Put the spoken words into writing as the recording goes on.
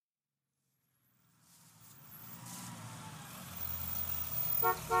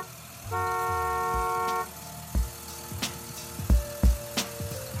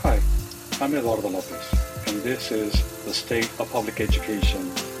I'm Eduardo Lopez, and this is the State of Public Education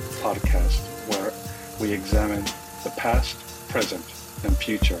podcast, where we examine the past, present, and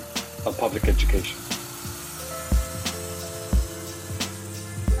future of public education.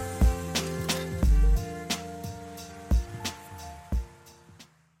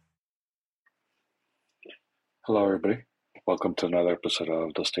 Hello, everybody. Welcome to another episode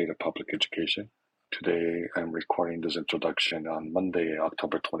of the State of Public Education. Today, I'm recording this introduction on Monday,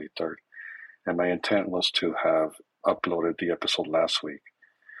 October 23rd, and my intent was to have uploaded the episode last week,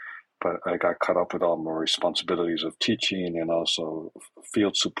 but I got caught up with all my responsibilities of teaching and also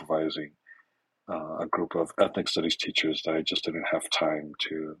field supervising a group of ethnic studies teachers that I just didn't have time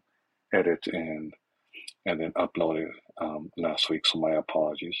to edit and then upload it last week, so my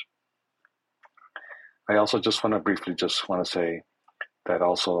apologies. I also just want to say that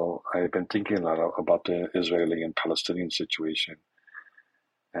also I've been thinking a lot about the Israeli and Palestinian situation.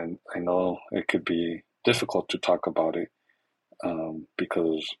 And I know it could be difficult to talk about it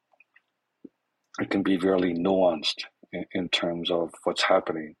because it can be really nuanced in terms of what's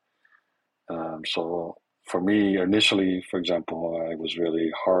happening. So for me, initially, for example, I was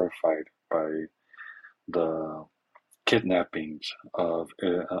really horrified by the kidnappings of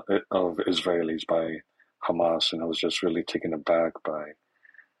Israelis by Hamas, and I was just really taken aback by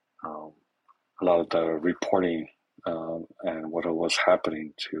a lot of the reporting and what was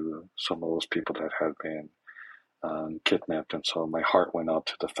happening to some of those people that had been kidnapped. And so my heart went out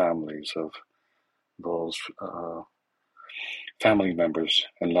to the families of those family members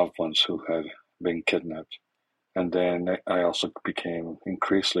and loved ones who had been kidnapped. And then I also became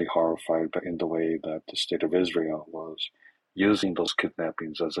increasingly horrified in the way that the state of Israel was using those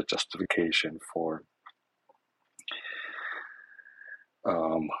kidnappings as a justification for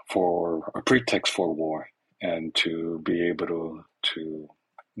a pretext for war, and to be able to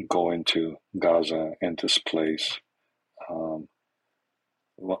go into Gaza and displace over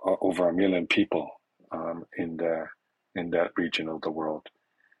 1 million people in that region of the world,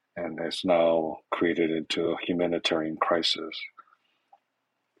 and it's now created into a humanitarian crisis.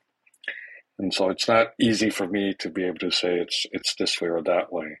 And so it's not easy for me to be able to say it's this way or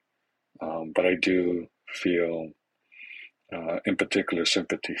that way, but I do feel in particular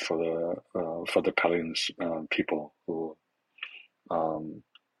sympathy for the Palestinian people who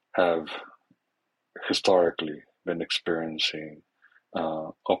have historically been experiencing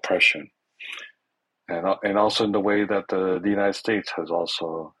oppression, and also in the way that the United States has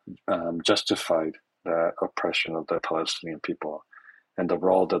also justified that oppression of the Palestinian people and the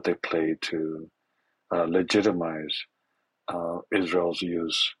role that they play to legitimize Israel's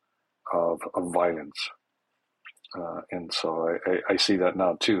use of violence. And so I see that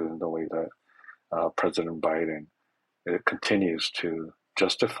now too, in the way that President Biden continues to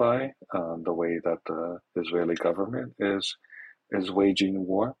justify the way that the Israeli government is waging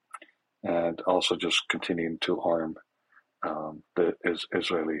war, and also just continuing to arm the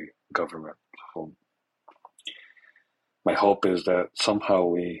Israeli government. So my hope is that somehow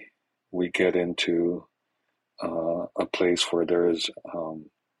we get into a place where there is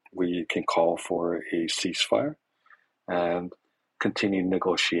we can call for a ceasefire and continue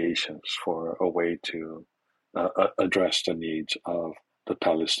negotiations for a way to address the needs of the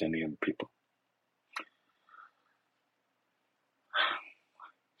Palestinian people.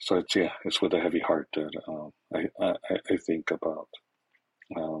 So it's with a heavy heart that I think about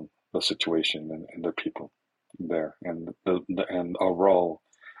the situation and the people there, and and our role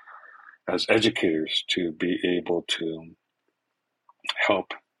as educators to be able to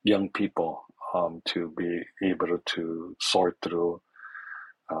help young people to be able to sort through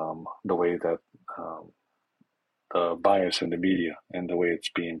the way that the bias in the media and the way it's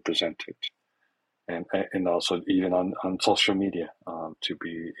being presented, and also even on social media, to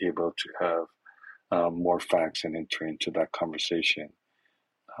be able to have more facts and enter into that conversation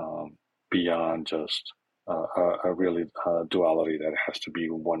beyond just a really duality that has to be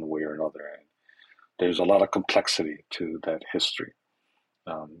one way or another. And there's a lot of complexity to that history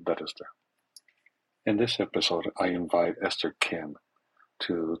that is there. In this episode, I invite Esther Kim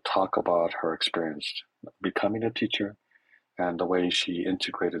to talk about her experience becoming a teacher and the way she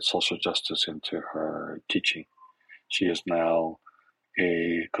integrated social justice into her teaching. She is now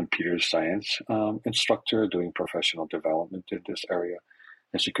a computer science instructor doing professional development in this area,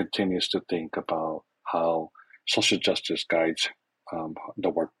 and she continues to think about how social justice guides the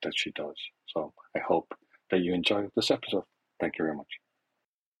work that she does. So I hope that you enjoy this episode. Thank you very much.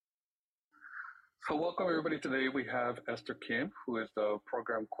 So welcome everybody. Today we have Esther Kim, who is the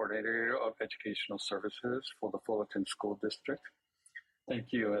Program Coordinator of Educational Services for the Fullerton School District. Thank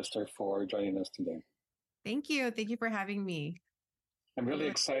you, Esther, for joining us today. Thank you. Thank you for having me. I'm really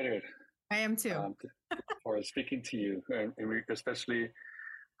Really, excited I am too. um, for speaking to you, and especially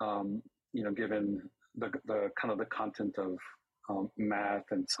given the kind of the content of math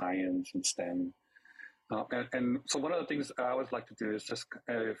and science and STEM. And so one of the things I always like to do is just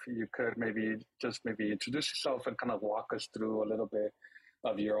if you could maybe introduce yourself and kind of walk us through a little bit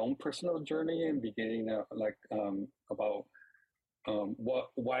of your own personal journey and beginning about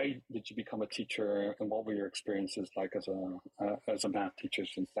why did you become a teacher and what were your experiences like as a math teacher,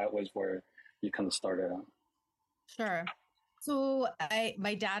 since that was where you kind of started out. Sure. So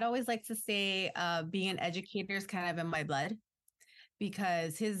my dad always likes to say, being an educator is kind of in my blood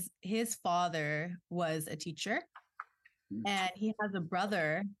because his father was a teacher, and he has a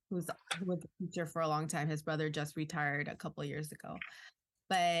brother who was a teacher for a long time. His brother just retired a couple of years ago.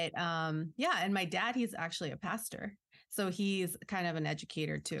 But yeah, and my dad, he's actually a pastor. So he's kind of an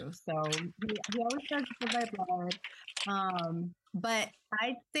educator too. So he always says it's in my blood. But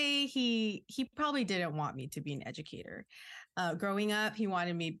I'd say he probably didn't want me to be an educator. Growing up, he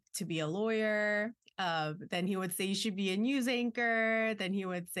wanted me to be a lawyer. Then he would say you should be a news anchor. Then he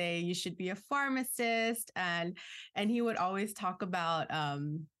would say you should be a pharmacist, and he would always talk about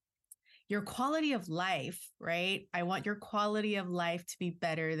your quality of life, right? I want your quality of life to be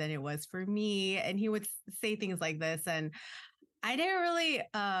better than it was for me. And he would say things like this. And I didn't really,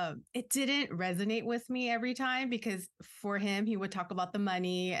 it didn't resonate with me every time because for him, he would talk about the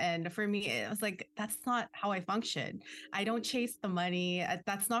money. And for me, it was like, that's not how I function. I don't chase the money.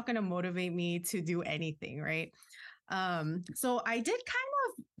 That's not going to motivate me to do anything, right? So I did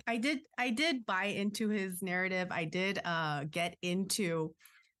buy into his narrative. I did get into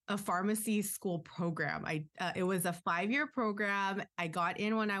a pharmacy school program. It was a 5-year program. I got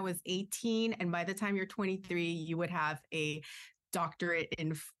in when I was 18, and by the time you're 23, you would have a doctorate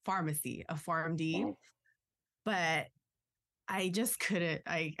in pharmacy, a PharmD. Wow. But I just couldn't.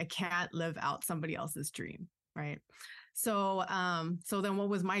 I can't live out somebody else's dream, right? So then what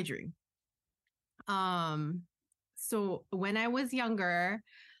was my dream? Um, so when I was younger,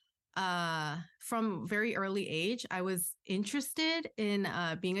 from very early age, I was interested in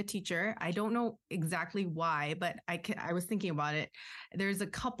being a teacher. I don't know exactly why, but I was thinking about it. There's a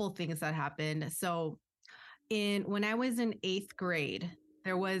couple things that happened. So in when I was in 8th grade,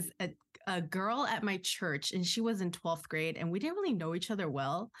 there was a girl at my church, and she was in 12th grade, and we didn't really know each other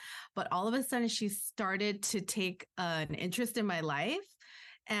well, but all of a sudden she started to take an interest in my life,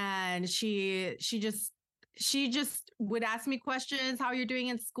 and she just would ask me questions, how you're doing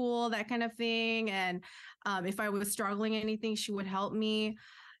in school, that kind of thing. And if I was struggling anything, she would help me.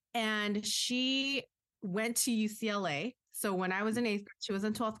 And she went to UCLA. So when I was in 8th grade, she was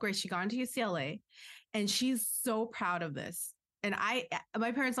in 12th grade, she got into UCLA, and she's so proud of this. And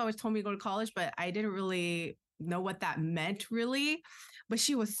my parents always told me to go to college, but I didn't really know what that meant really. But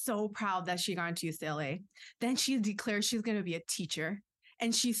she was so proud that she got into UCLA. Then she declared she's going to be a teacher.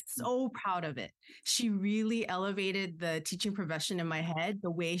 And she's so proud of it. She really elevated the teaching profession in my head,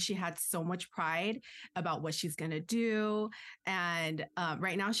 the way she had so much pride about what she's going to do. And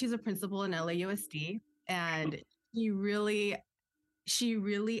right now she's a principal in LAUSD. And she really she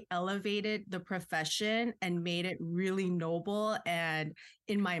really elevated the profession and made it really noble and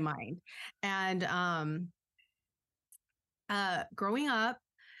in my mind. And growing up,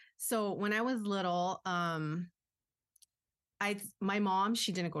 so when I was little, my mom,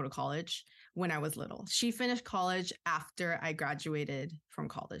 she didn't go to college when I was little. She finished college after I graduated from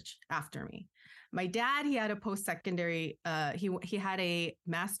college, after me. My dad, he had a post-secondary, he had a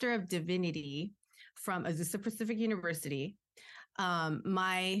Master of Divinity from Azusa Pacific University.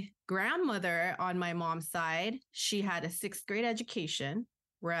 My grandmother on my mom's side, she had a 6th grade education,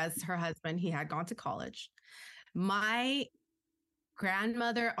 whereas her husband, he had gone to college. My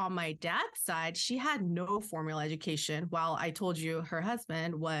grandmother on my dad's side, she had no formal education, while I told you her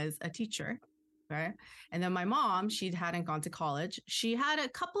husband was a teacher. Right. And then my mom, she hadn't gone to college. She had a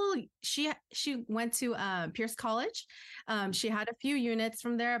couple, she went to Pierce College. She had a few units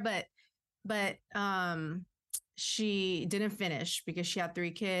from there, but she didn't finish because she had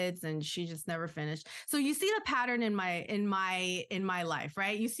 3 kids and she just never finished. So you see the pattern in my life,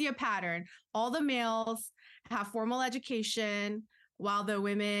 right? You see a pattern. All the males have formal education while the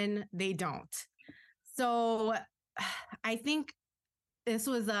women, they don't. So I think this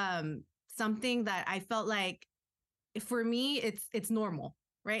was something that I felt like for me it's normal,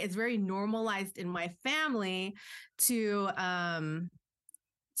 right? It's very normalized in my family to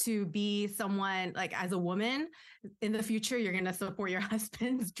to be someone like as a woman in the future, you're going to support your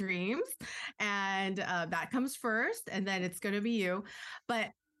husband's dreams. And that comes first, and then it's going to be you. But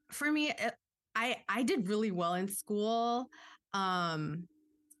for me, I did really well in school.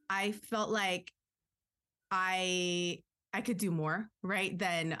 I felt like I I could do more, right?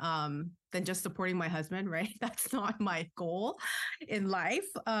 Than just supporting my husband, right? That's not my goal in life.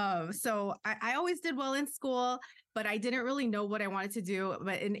 So I always did well in school, but I didn't really know what I wanted to do.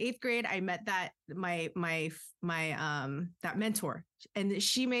 But in eighth grade, I met that that mentor, and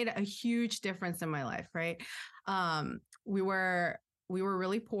she made a huge difference in my life, right? We were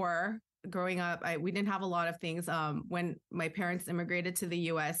really poor growing up. We didn't have a lot of things. When my parents immigrated to the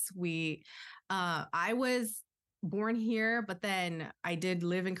US, I was born here, but then I did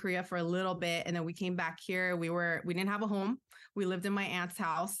live in Korea for a little bit, and then we came back here. We didn't have a home. We lived in my aunt's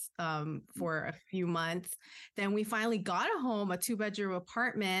house for a few months. Then we finally got a home, a 2-bedroom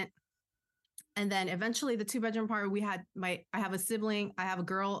apartment. And then eventually the 2-bedroom apartment, I have a sibling, I have a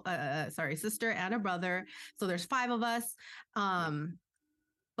girl, sister and a brother. So there's 5 of us.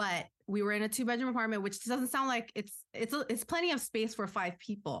 But we were in a 2-bedroom apartment, which doesn't sound like it's plenty of space for 5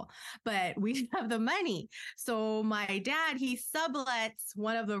 people, but we didn't have the money. So my dad, he sublets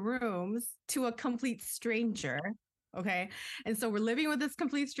one of the rooms to a complete stranger. Okay. And so we're living with this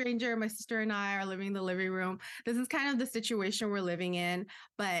complete stranger. My sister and I are living in the living room. This is kind of the situation we're living in.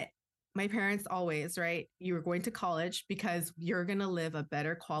 But my parents always, right? You were going to college because you're going to live a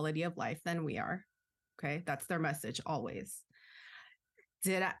better quality of life than we are. Okay. That's their message always.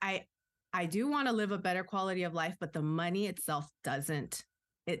 I do want to live a better quality of life, but the money itself doesn't.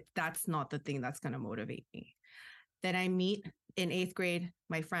 That's not the thing that's going to motivate me. Then I meet in 8th grade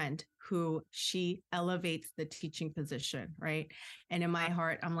my friend who she elevates the teaching position, right? And in my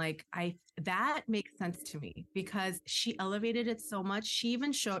heart, I'm like, that makes sense to me because she elevated it so much. She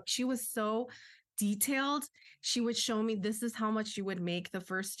was so detailed. She would show me, this is how much you would make the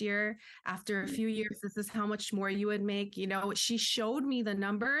first year. After a few years, this is how much more you would make. She showed me the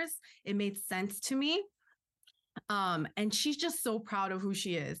numbers. It made sense to me. And she's just so proud of who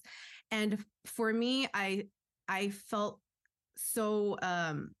she is. And for me, I felt so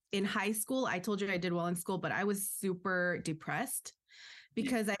in high school, I told you I did well in school, but I was super depressed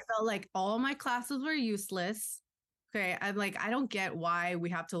because I felt like all my classes were useless. Okay. I'm like, I don't get why we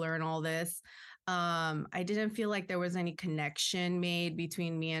have to learn all this. I didn't feel like there was any connection made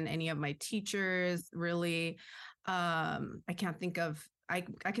between me and any of my teachers, really. I can't think of, I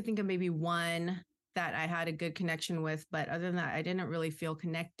could think of maybe one that I had a good connection with, but other than that, I didn't really feel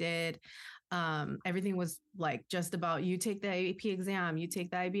connected. Everything was like just about you take the AP exam, you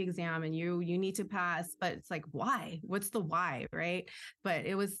take the IB exam, and you need to pass. But it's like, why? What's the why, right? But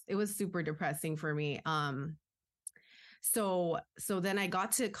it was super depressing for me. So then I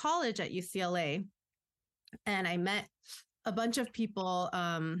got to college at UCLA, and I met a bunch of people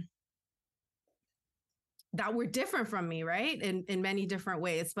that were different from me, right? In many different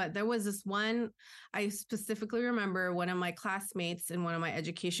ways. But there was this one, I specifically remember one of my classmates in one of my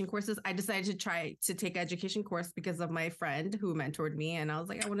education courses. I decided to try to take an education course because of my friend who mentored me. And I was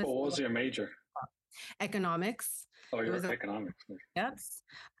like, I want to. What was your major? Economics. Oh, you're economics. Yes.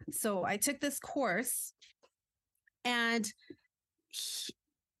 So I took this course, and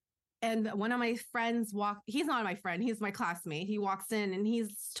one of my friends he's not my friend, he's my classmate. He walks in and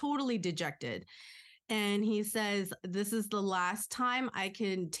he's totally dejected. And he says, this is the last time I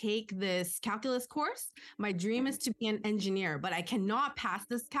can take this calculus course. My dream is to be an engineer, but I cannot pass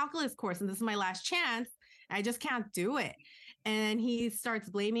this calculus course. And this is my last chance. I just can't do it. And he starts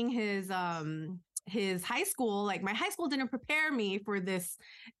blaming his high school. Like, my high school didn't prepare me for this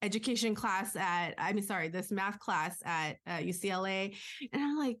education class this math class at UCLA. And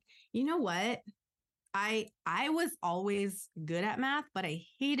I'm like, you know what? I was always good at math, but I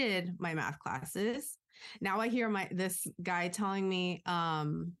hated my math classes. Now I hear this guy telling me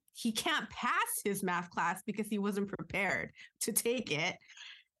he can't pass his math class because he wasn't prepared to take it.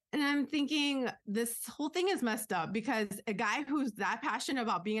 And I'm thinking, this whole thing is messed up because a guy who's that passionate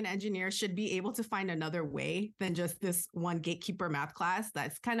about being an engineer should be able to find another way than just this one gatekeeper math class.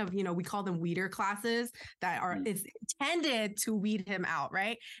 That's kind of, we call them weeder classes that are, it's intended to weed him out,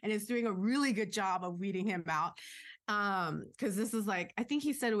 right? And it's doing a really good job of weeding him out. Because this is like, I think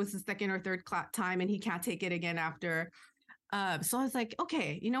he said it was the second or third time and he can't take it again after. So I was like,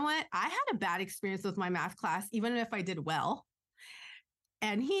 okay, you know what? I had a bad experience with my math class, even if I did well.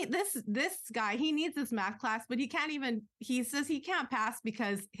 And this guy, he needs this math class, but he says he can't pass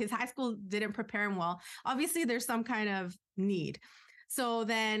because his high school didn't prepare him well. Obviously, there's some kind of need. So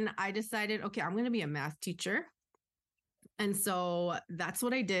then I decided, okay, I'm going to be a math teacher. And so that's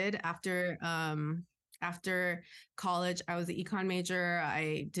what I did after college. I was an econ major.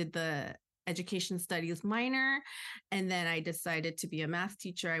 I did the education studies minor, and then I decided to be a math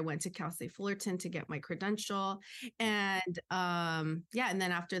teacher. I went to Cal State Fullerton to get my credential, and yeah, and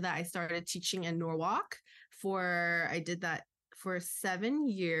then after that, I started teaching in Norwalk. I did that for 7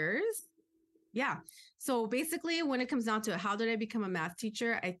 years. Yeah. So basically, when it comes down to it, how did I become a math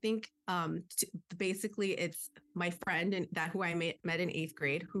teacher? I think basically it's my friend and that who I met in 8th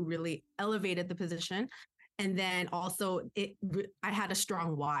grade who really elevated the position. And then also I had a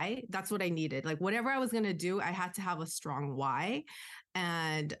strong why. That's what I needed. Like whatever I was going to do, I had to have a strong why.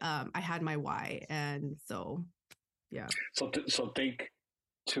 And I had my why. And so, yeah. So think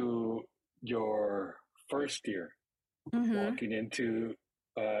to your first year walking into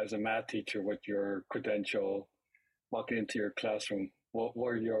as a math teacher with your credential, walking into your classroom. What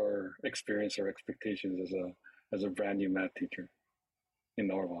were your experience or expectations as a brand new math teacher in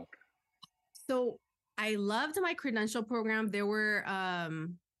Norwalk? So I loved my credential program. There were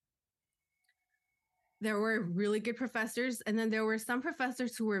really good professors, and then there were some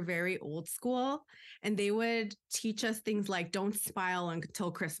professors who were very old school, and they would teach us things like don't smile until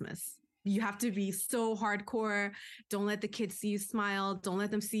Christmas. You have to be so hardcore. Don't let the kids see you smile. Don't let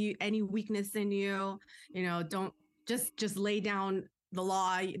them see any weakness in you. Don't just lay down the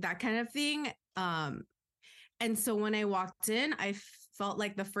law, that kind of thing. And so when I walked in, I felt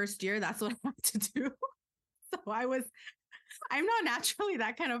like the first year that's what I had to do. So I'm not naturally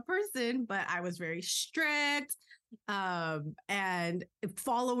that kind of person, but I was very strict and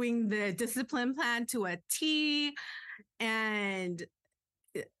following the discipline plan to a T.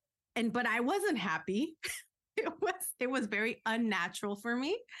 But I wasn't happy. It was very unnatural for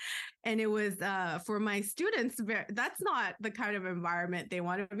me. And it was for my students, that's not the kind of environment they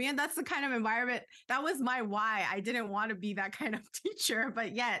want to be in. That's the kind of environment, that was my why. I didn't want to be that kind of teacher,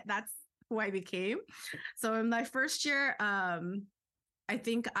 but yet that's who I became. So in my first year, I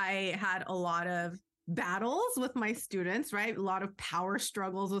think I had a lot of battles with my students, right? A lot of power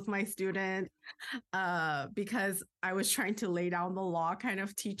struggles with my students because I was trying to lay down the law kind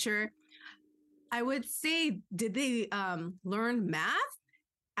of teacher. I would say, did they learn math?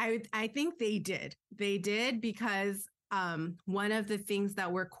 I think they did. They did because one of the things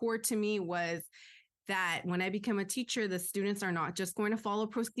that were core to me was that when I become a teacher, the students are not just going to follow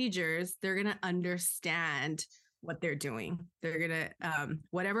procedures. They're going to understand what they're doing. They're going to,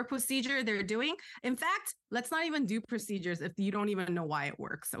 whatever procedure they're doing. In fact, let's not even do procedures if you don't even know why it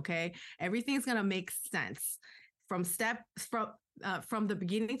works. Okay. Everything's going to make sense from the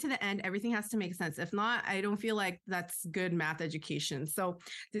beginning to the end. Everything has to make sense. If not, I don't feel like that's good math education. So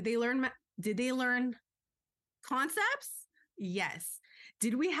did they learn concepts? Yes.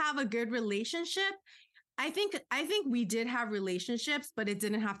 Did we have a good relationship? I think we did have relationships, but it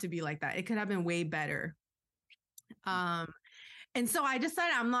didn't have to be like that. It could have been way better. And so I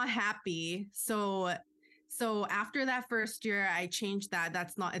decided I'm not happy. So after that first year, I changed that.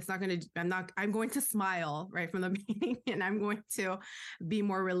 I'm going to smile right from the beginning, and I'm going to be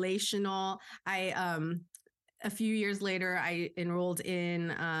more relational. A few years later, I enrolled in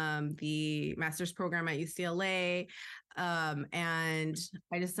the master's program at UCLA. And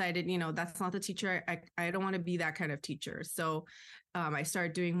I decided, that's not the teacher. I don't want to be that kind of teacher. So I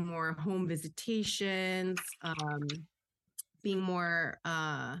started doing more home visitations, being more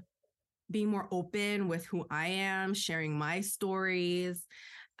open with who I am, sharing my stories.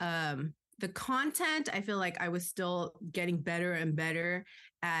 The content, I feel like I was still getting better and better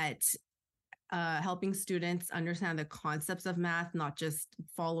at helping students understand the concepts of math, not just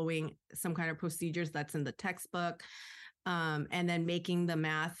following some kind of procedures that's in the textbook. And then making the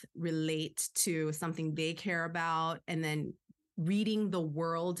math relate to something they care about, and then reading the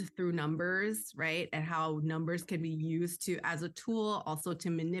world through numbers, right? And how numbers can be used as a tool, also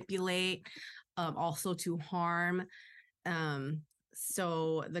to manipulate, also to harm.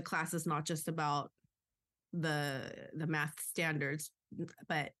 So the class is not just about the math standards,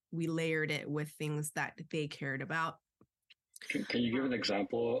 but we layered it with things that they cared about. Can you give an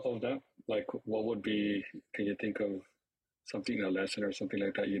example of that? Like, can you think of something, a lesson or something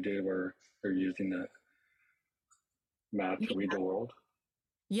like that you did where you're using that math to read the world?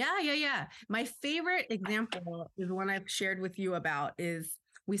 Yeah. My favorite example is one I've shared with you about is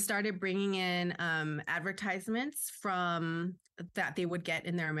we started bringing in advertisements from that they would get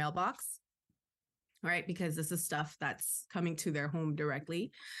in their mailbox, right? Because this is stuff that's coming to their home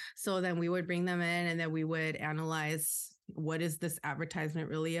directly. So then we would bring them in, and then we would analyze, what is this advertisement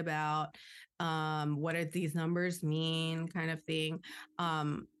really about? What do these numbers mean, kind of thing.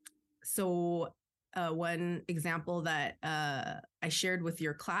 So one example that I shared with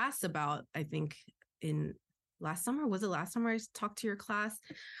your class about, I think in last summer, was it last summer I talked to your class,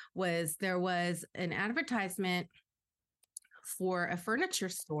 was there was an advertisement for a furniture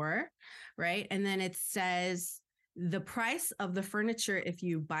store, right? And then it says the price of the furniture if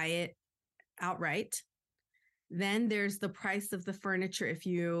you buy it outright. Then there's the price of the furniture if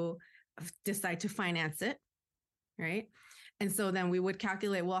you decide to finance it, right? And so then we would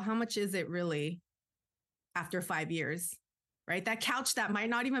calculate, well, how much is it really after 5 years, right? That couch that might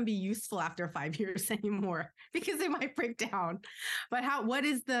not even be useful after 5 years anymore because it might break down. But what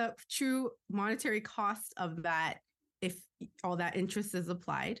is the true monetary cost of that if all that interest is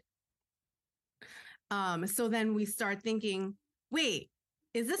applied? So then we start thinking, wait,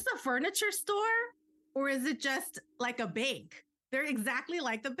 is this a furniture store or is it just like a bank? They're exactly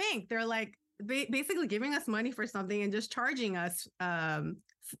like the bank. They're like basically giving us money for something and just charging us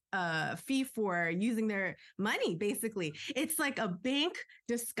fee for using their money. Basically, it's like a bank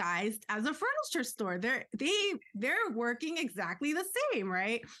disguised as a furniture store. They're working exactly the same,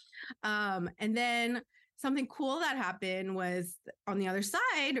 right? And then something cool that happened was on the other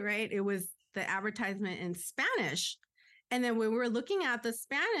side, right? It was the advertisement in Spanish. And then when we were looking at the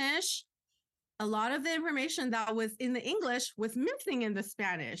Spanish, a lot of the information that was in the English was missing in the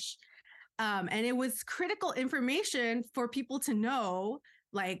Spanish. And it was critical information for people to know,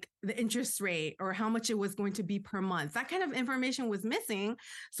 like the interest rate or how much it was going to be per month. That kind of information was missing.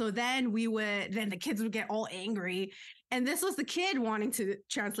 So then the kids would get all angry. And this was the kid wanting to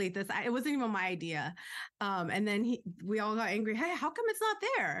translate this. It wasn't even my idea. And then we all got angry. Hey, how come it's not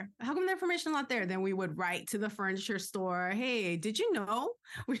there? How come the information's not there? Then we would write to the furniture store. Hey, did you know?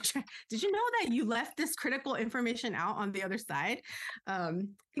 Did you know that you left this critical information out on the other side?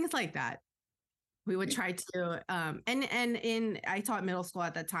 Things like that. We would try to, I taught middle school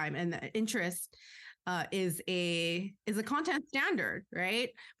at that time, and the interest is a content standard, right?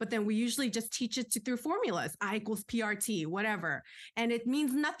 But then we usually just teach it through formulas, I equals PRT, whatever. And it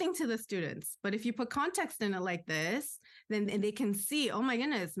means nothing to the students. But if you put context in it like this, then they can see, oh my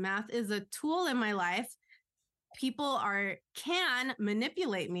goodness, math is a tool in my life. People can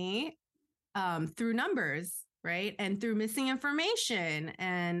manipulate me through numbers, right? And through missing information.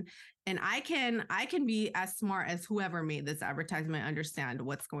 And I can be as smart as whoever made this advertisement, understand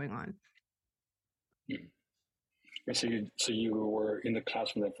what's going on. And so you were in the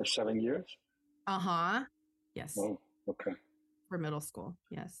classroom there for 7 years? Yes. Oh, okay. For middle school,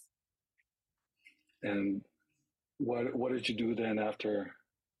 yes. And what did you do then after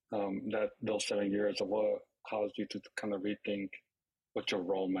those 7 years? Or what caused you to kind of rethink what your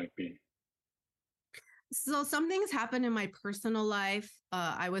role might be? So some things happened in my personal life.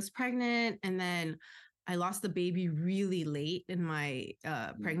 I was pregnant, and then I lost the baby really late in my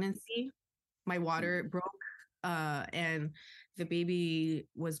pregnancy. My water broke, and the baby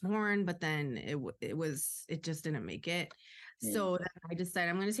was born, but then it just didn't make it. So then I decided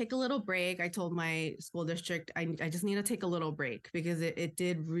I'm going to take a little break. I told my school district, I just need to take a little break because it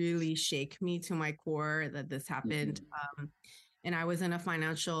did really shake me to my core that this happened. And I was in a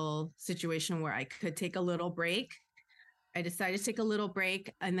financial situation where I could take a little break. I decided to take a little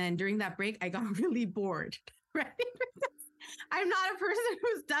break. And then during that break, I got really bored, right? I'm not a person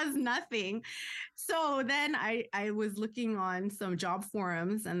who does nothing. So then I was looking on some job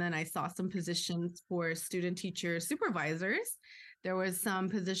forums, and then I saw some positions for student teacher supervisors. There was some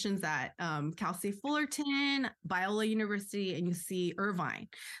positions at Cal State Fullerton, Biola University, and UC Irvine.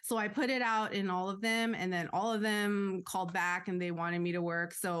 So I put it out in all of them, and then all of them called back and they wanted me to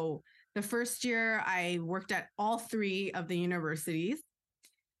work. So the first year I worked at all three of the universities.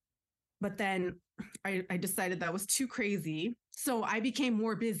 But then I decided that was too crazy. So I became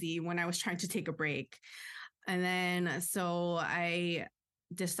more busy when I was trying to take a break. And then so I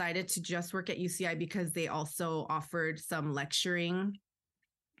decided to just work at UCI because they also offered some lecturing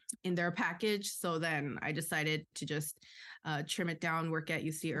in their package. So then I decided to just trim it down, work at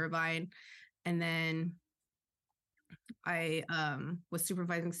UC Irvine. And then I was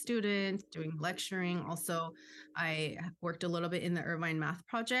supervising students, doing lecturing. Also, I worked a little bit in the Irvine Math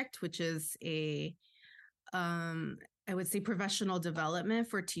Project, which is I would say professional development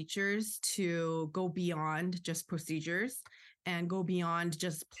for teachers to go beyond just procedures and go beyond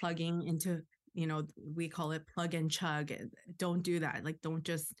just plugging into, we call it plug and chug. Don't do that. Like, don't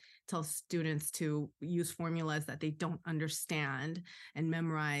just tell students to use formulas that they don't understand and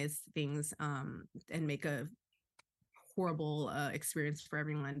memorize things and make a horrible experience for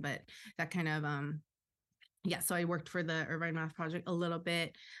everyone. But that kind of, so I worked for the Irvine Math Project a little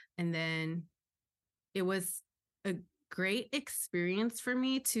bit, and then it was a great experience for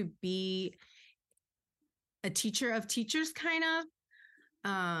me to be a teacher of teachers kind of,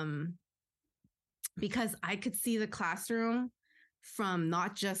 because I could see the classroom from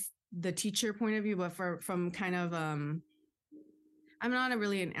not just the teacher point of view, but from kind of I'm not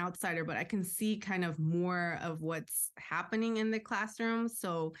really an outsider, but I can see kind of more of what's happening in the classroom.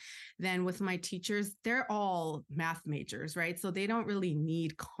 So then with my teachers, they're all math majors, right? So they don't really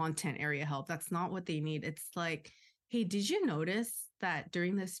need content area help. That's not what they need. It's like, hey, did you notice that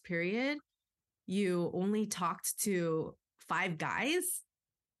during this period, you only talked to 5 guys,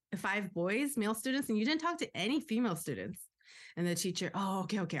 5 boys, male students, and you didn't talk to any female students? And the teacher, oh,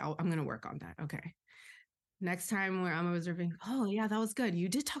 okay, I'm going to work on that. Okay. Next time where I'm observing, oh yeah, that was good. You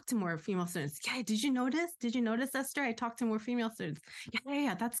did talk to more female students. Yeah, did you notice? Did you notice, Esther? I talked to more female students.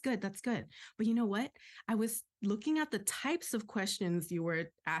 Yeah, that's good. That's good. But you know what? I was looking at the types of questions you were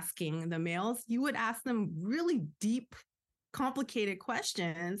asking the males. You would ask them really deep, complicated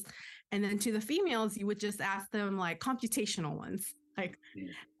questions. And then to the females, you would just ask them like computational ones. Like,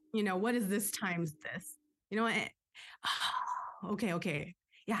 what is this times this? You know, okay.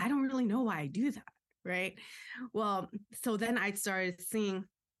 Yeah, I don't really know why I do that. Right. Well, so then I started seeing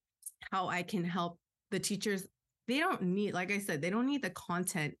how I can help the teachers. They don't need, like I said, they don't need the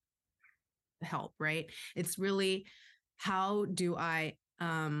content help, right? It's really how do I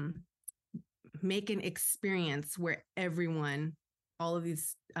make an experience where everyone, all of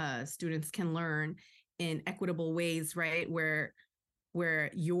these students can learn in equitable ways, right? Where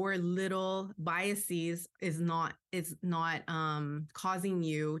your little biases is not causing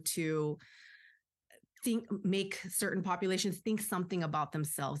you to make certain populations think something about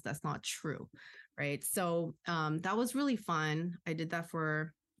themselves that's not true, right? So that was really fun. I did that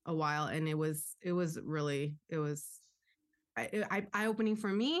for a while, and it was eye-opening for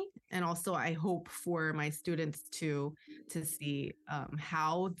me, and also I hope for my students to see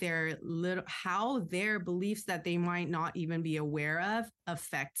how their beliefs that they might not even be aware of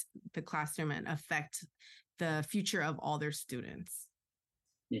affect the classroom and affect the future of all their students.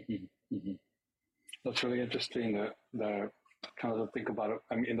 Mm-hmm. Mm-hmm. That's really interesting that kind of think about it.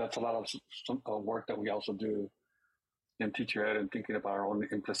 I mean, that's a lot of some work that we also do in teacher ed and thinking about our own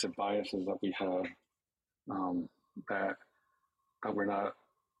implicit biases that we have, um, that we're not,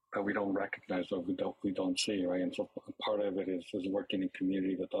 that we don't recognize, or we don't see, right? And so part of it is working in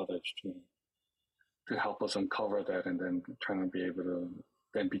community with others to help us uncover that, and then trying to be able to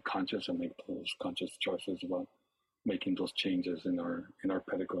then be conscious and make those conscious choices about making those changes in our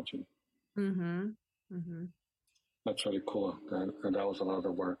pedagogy. Mm-hmm. Mm-hmm. That's really cool. That was a lot of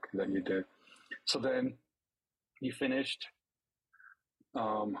the work that you did. So then you finished.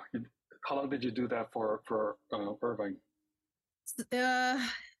 How long did you do that for Irvine?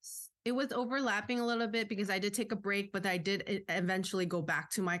 It was overlapping a little bit because I did take a break, but I did eventually go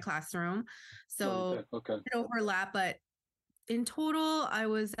back to my classroom. So okay. it overlapped, but in total, I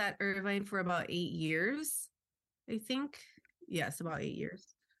was at Irvine for about 8 years, I think. Yes, about 8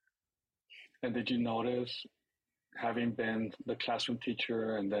 years. And did you notice, having been the classroom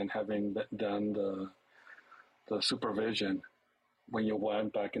teacher and then having done the supervision, when you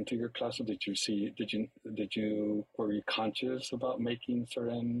went back into your classroom, were you conscious about making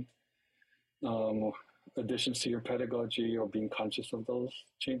certain additions to your pedagogy, or being conscious of those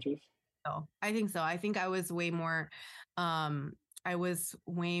changes? So I think so. I think I was way more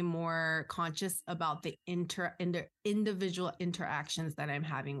conscious about the individual interactions that I'm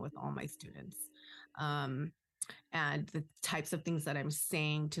having with all my students. And the types of things that I'm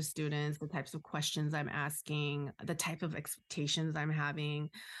saying to students, the types of questions I'm asking, the type of expectations I'm having.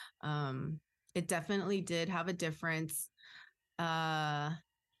 It definitely did have a difference. Can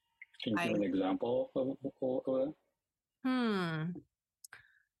you give an example of that?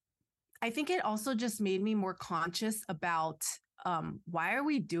 I think it also just made me more conscious about why are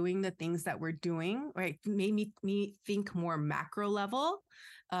we doing the things that we're doing, right? Made me think more macro level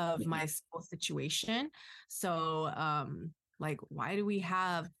of my school situation. So like why do we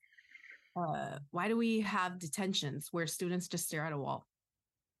have detentions where students just stare at a wall?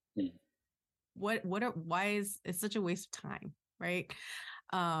 Why is it's such a waste of time, right?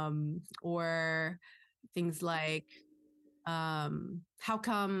 Or things like how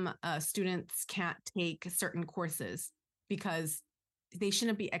come students can't take certain courses because they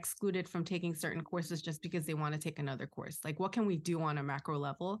shouldn't be excluded from taking certain courses just because they want to take another course? Like, what can we do on a macro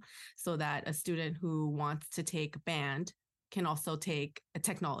level so that a student who wants to take band can also take a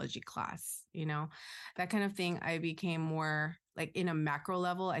technology class, that kind of thing? I became more like in a macro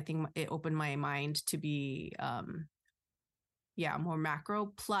level. I think it opened my mind to be, more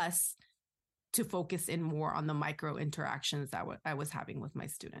macro, plus to focus in more on the micro interactions that I was having with my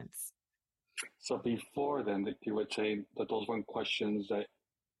students. So before then, that you would say that those weren't questions that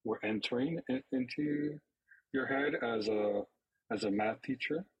were entering into your head as a math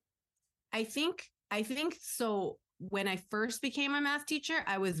teacher? I think so. When I first became a math teacher,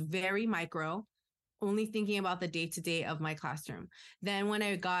 I was very micro, only thinking about the day to day of my classroom. When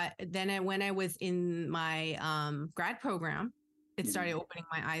I was in my grad program, it started opening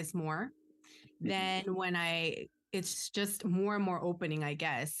my eyes more. Mm-hmm. Then it's just more and more opening, I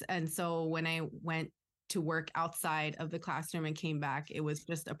guess. And so when I went to work outside of the classroom and came back, it was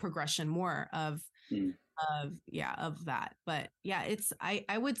just a progression more of that. But yeah,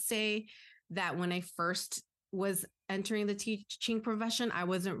 I would say that when I first was entering the teaching profession, I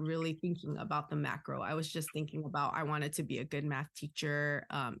wasn't really thinking about the macro. I was just thinking about I wanted to be a good math teacher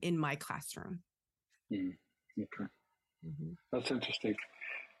in my classroom. Mm-hmm. Okay, Mm-hmm. that's interesting,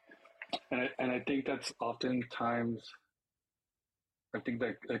 and I think that's oftentimes I think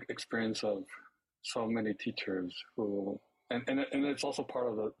that experience of so many teachers who and it's also part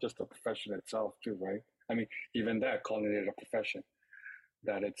of just the profession itself too, right? I mean, even that calling it a profession,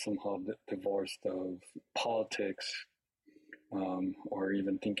 that it's somehow divorced of politics, or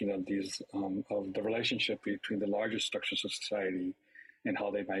even thinking of these of the relationship between the larger structures of society and how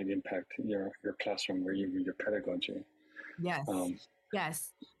they might impact your classroom or even your pedagogy. Yes. Um,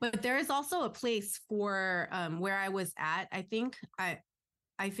 Yes. But there is also a place for where I was at. I think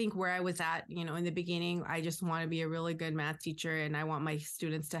where I was at, in the beginning, I just want to be a really good math teacher and I want my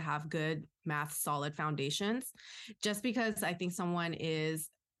students to have good math solid foundations. Just because I think someone is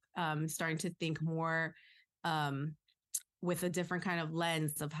starting to think more um, with a different kind of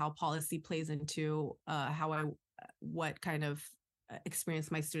lens of how policy plays into what kind of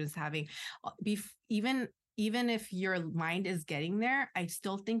experience my students having. Even if your mind is getting there, I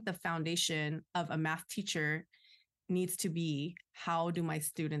still think the foundation of a math teacher needs to be how do my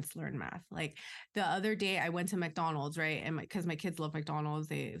students learn math. Like the other day I went to McDonald's, right? And because my kids love McDonald's,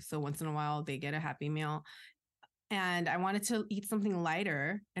 so once in a while they get a Happy Meal, and I wanted to eat something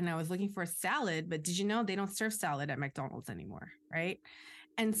lighter and I was looking for a salad, but did you know they don't serve salad at McDonald's anymore, right?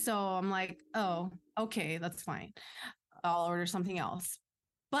 And so I'm like, oh, okay, that's fine, I'll order something else.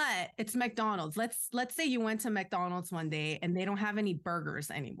 But it's McDonald's. Let's say you went to McDonald's one day and they don't have any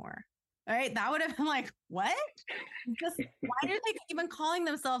burgers anymore. All right, that would have been like, what? Just why are they even calling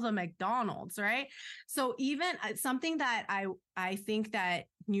themselves a McDonald's, right? So even something that I think that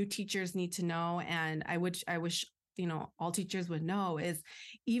new teachers need to know, and I wish all teachers would know, is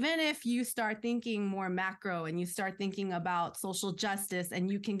even if you start thinking more macro and you start thinking about social justice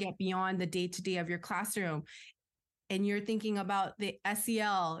and you can get beyond the day to day of your classroom, and you're thinking about the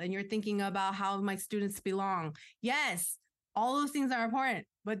SEL and you're thinking about how my students belong. Yes, all those things are important,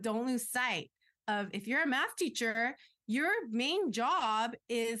 but don't lose sight of if you're a math teacher, your main job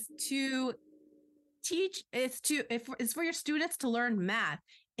is to teach, it's for your students to learn math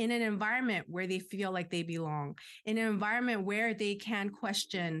in an environment where they feel like they belong, in an environment where they can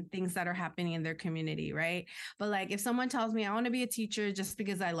question things that are happening in their community, right? But like if someone tells me I want to be a teacher just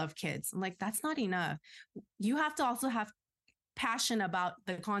because I love kids, I'm like, that's not enough. You have to also have passion about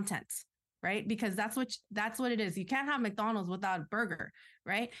the content, right? Because that's what it is. You can't have McDonald's without a burger,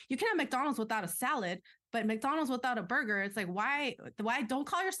 right? You can have McDonald's without a salad, but McDonald's without a burger, it's like, why don't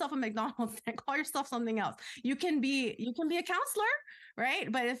call yourself a McDonald's and call yourself something else? You can be a counselor, right?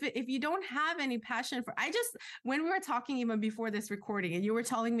 But if you don't have any passion for, when we were talking even before this recording and you were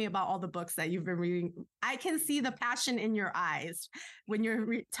telling me about all the books that you've been reading, I can see the passion in your eyes when you're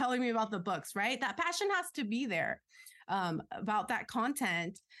telling me about the books, right? That passion has to be there about that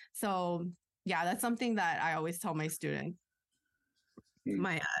content. So yeah, that's something that I always tell my students,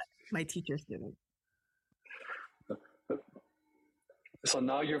 my teacher students. so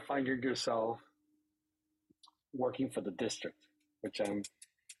now you're finding yourself working for the district, which I'm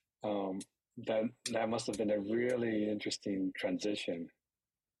um, that must have been a really interesting transition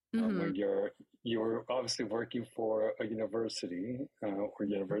when you're obviously working for a university or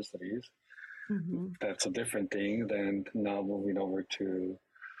universities. That's a different thing than now moving over to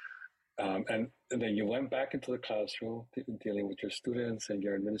and then you went back into the classroom dealing with your students and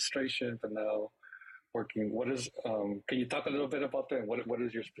your administration, but now working. What is? Can you talk a little bit about that? What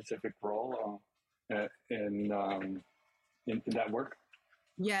is your specific role in that work?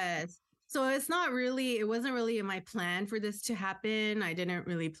 Yes. So it wasn't really in my plan for this to happen. I didn't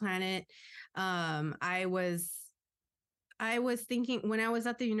really plan it. I was thinking when I was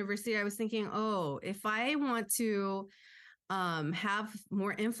at the university, I was thinking, oh, if I want to have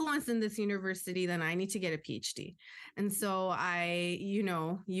more influence in this university, then I need to get a PhD. And so I,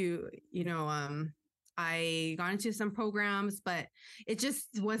 I got into some programs, but it just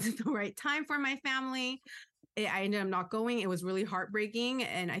wasn't the right time for my family. I ended up not going. It was really heartbreaking.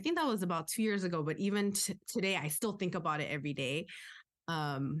 And I think that was about 2 years ago. But even today, I still think about it every day,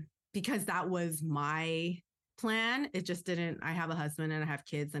 because that was my plan. It just didn't. I have a husband and I have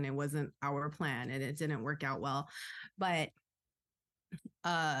kids, and it wasn't our plan, and it didn't work out well. But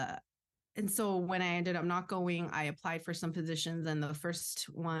uh, and so when I ended up not going, I applied for some positions, and the first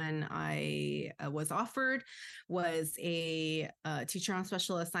one I was offered was a teacher on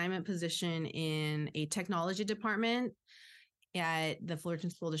special assignment position in a technology department at the Fullerton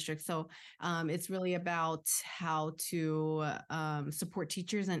School District. So it's really about how to support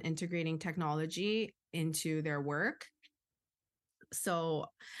teachers and integrating technology into their work. So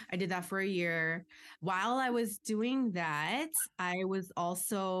I did that for a year. While I was doing that, I was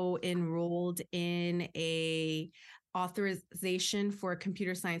also enrolled in a authorization for a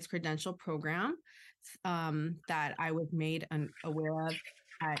computer science credential program that I was made aware of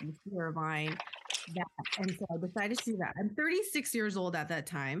at UC Irvine. And so I decided to do that. I'm 36 years old at that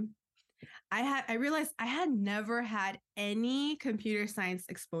time. I realized I had never had any computer science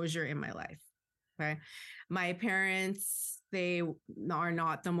exposure in my life. Okay. My parents, they are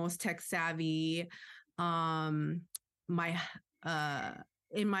not the most tech savvy. My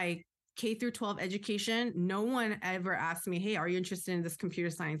in my K through 12 education, no one ever asked me, "Hey, are you interested in this computer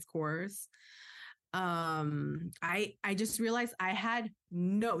science course?" I just realized I had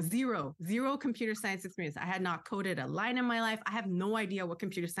zero computer science experience. I had not coded a line in my life. I have no idea what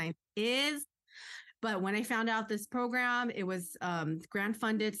computer science is. But when I found out this program, it was grant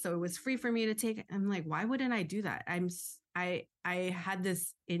funded, so it was free for me to take. I'm like, why wouldn't I do that? I had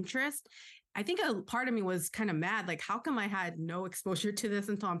this interest. I think a part of me was kind of mad, like, how come I had no exposure to this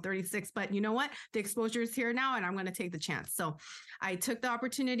until I'm 36? But you know what? The exposure is here now, and I'm going to take the chance. So I took the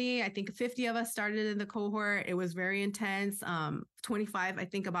opportunity. I think 50 of us started in the cohort. It was very intense. 25, I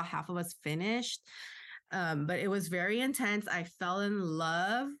think about half of us finished. But it was very intense. I fell in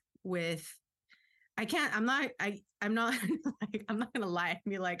love with I'm not like, I'm not gonna lie and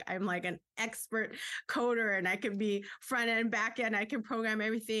be like, I'm like an expert coder and I can be front end, back end, I can program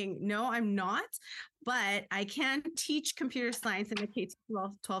everything. No, I'm not, but I can teach computer science in a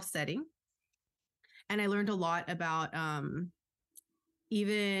K-12 setting. And I learned a lot about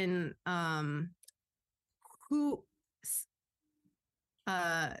even who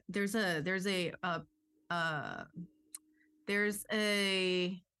uh there's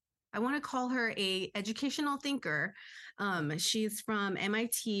a I want to call her a educational thinker. She's from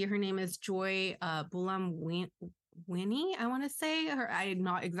MIT. Her name is Joy Bulam Winnie, I want to say her. I'm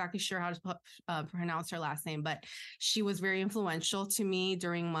not exactly sure how to pronounce her last name, but she was very influential to me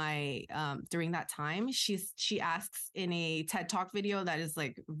during my during that time. She asks in a TED Talk video that is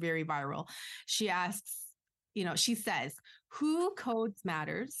like very viral. She asks, she says, "Who codes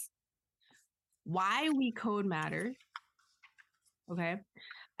matters, why we code matters, okay,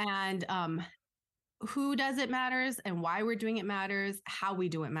 and who does it matters, and why we're doing it matters, how we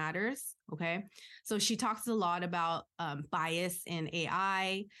do it matters." Okay. So she talks a lot about bias in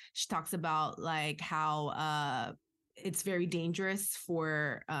AI. She talks about like how it's very dangerous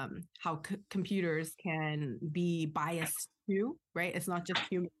for how computers can be biased too, right? It's not just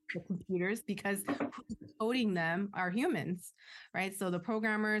humans, but computers, because who's coding them are humans, right? So the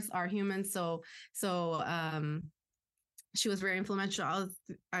programmers are humans. So she was very influential.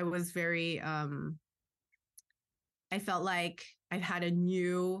 I was very I felt like I've had a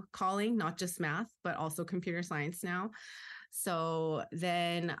new calling, not just math, but also computer science now. So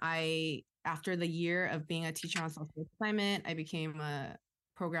then after the year of being a teacher on social assignment, I became a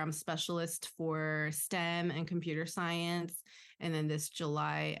program specialist for STEM and computer science. And then this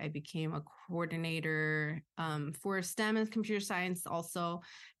July, I became a coordinator for STEM and computer science also,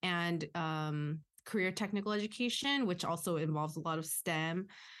 and career technical education, which also involves a lot of STEM,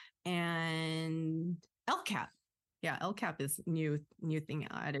 and LCAP. Yeah, LCAP is new thing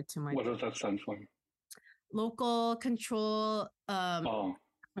added to my What does that stand for? local control. Oh,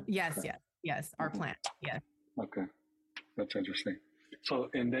 Yes, okay. yes, our plan. Yes. Okay, that's interesting. So,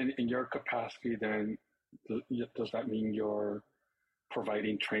 and then in your capacity, then does that mean you're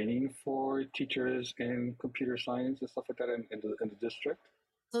providing training for teachers in computer science and stuff like that in the district?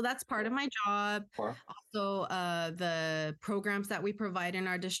 So that's part of my job. Or Also, the programs that we provide in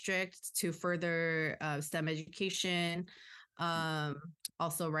our district to further STEM education. Um,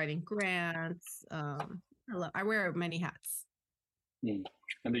 Also writing grants. I wear many hats.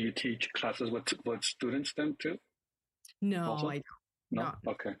 and do you teach classes with students then too? No, Also, I don't. no. Not.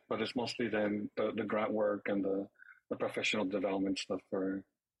 Okay, but it's mostly then the grant work and the professional development stuff for.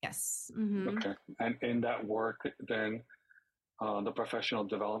 Yes. Mm-hmm. Okay. And in that work, then the professional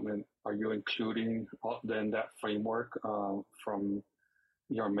development, are you including then that framework from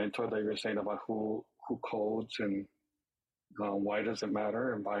your mentor that you're saying about who codes and why does it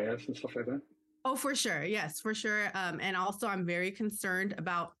matter and bias and stuff like that? Oh, for sure. Yes, for sure. And also, I'm very concerned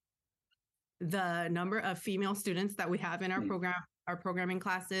about the number of female students that we have in our program, our programming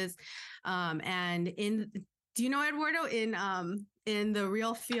classes. And do you know, Eduardo, in the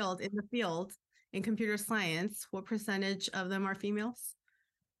real field, in computer science, what percentage of them are females?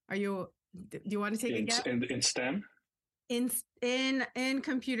 Do you want to take a guess? In STEM? In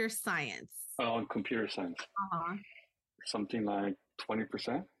computer science. Oh, in computer science. Uh-huh. Something like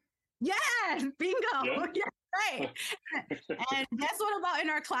 20%? Yes, bingo. Yeah? Yes, right. And guess what about in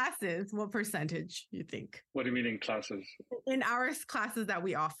our classes? What percentage you think? What do you mean in classes? In our classes that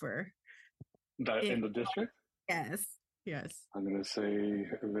we offer. In the district? Yes. Yes. I'm gonna say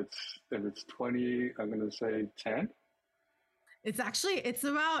if it's 20, I'm gonna say 10. It's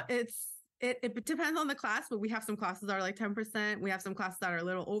it depends on the class, but we have some classes that are like 10%. We have some classes that are a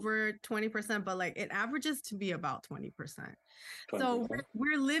little over 20%, but like it averages to be about 20%. 20%. So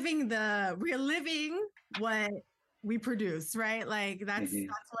we're living what we produce, right? Like that's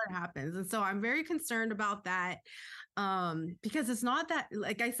what happens. And so I'm very concerned about that. Because it's not that,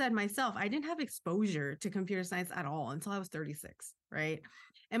 like I said myself, I didn't have exposure to computer science at all until I was 36, right?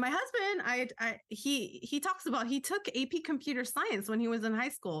 And my husband, he talks about he took AP computer science when he was in high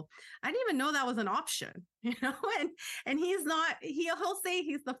school. I didn't even know that was an option, you know. And he'll say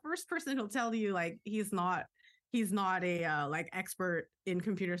he's the first person who'll tell you like he's not a like expert in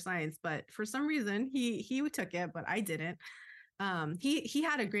computer science, but for some reason he took it, but I didn't. He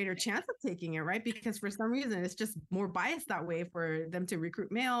had a greater chance of taking it, right? Because for some reason it's just more biased that way for them to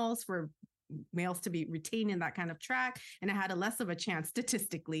recruit males, for males to be retained in that kind of track, and it had a less of a chance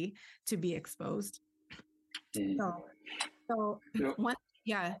statistically to be exposed. So one,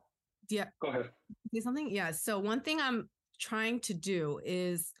 yeah. Go ahead. Say something. Yeah. So one thing I'm trying to do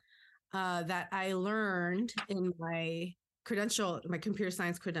is that I learned in my computer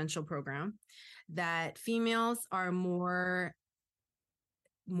science credential program, that females are more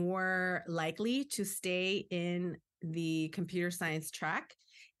likely to stay in the computer science track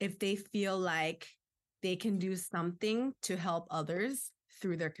if they feel like they can do something to help others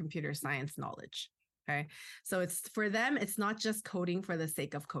through their computer science knowledge. Okay. So it's for them, it's not just coding for the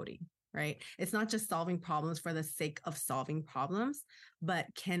sake of coding, right? It's not just solving problems for the sake of solving problems, but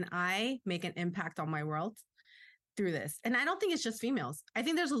can I make an impact on my world through this? And I don't think it's just females. I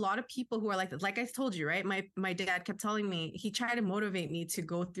think there's a lot of people who are like this. Like I told you, right? My dad kept telling me, he tried to motivate me to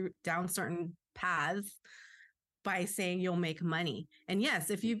go down certain paths by saying you'll make money. And yes,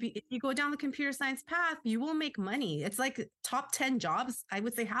 if you go down the computer science path, you will make money. It's like top 10 jobs. I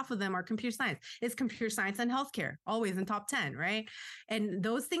would say half of them are computer science. It's computer science and healthcare, always in top 10, right? And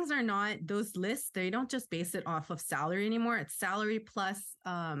those things are not, those lists, they don't just base it off of salary anymore. It's salary plus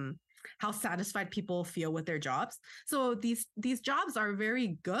how satisfied people feel with their jobs. So these jobs are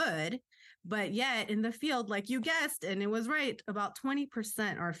very good, but yet in the field, like you guessed, and it was right, about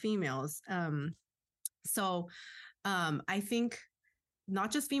 20% are females. So I think not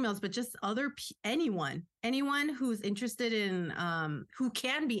just females, but just anyone who's interested in, who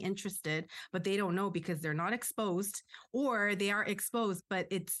can be interested, but they don't know because they're not exposed, or they are exposed, but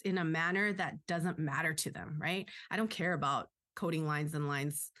it's in a manner that doesn't matter to them, right? I don't care about coding lines and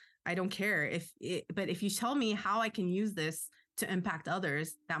lines. I don't care but if you tell me how I can use this to impact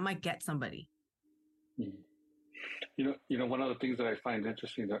others, that might get somebody. You know, one of the things that I find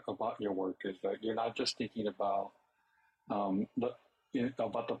interesting about your work is that you're not just thinking about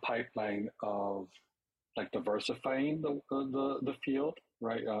the pipeline of like diversifying the field,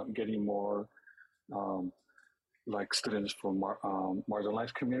 right? Getting more like students from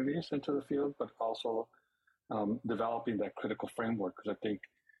marginalized communities into the field, but also developing that critical framework. Because I think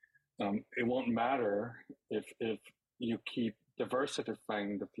it won't matter if you keep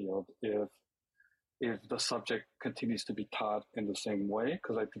diversifying the field if the subject continues to be taught in the same way.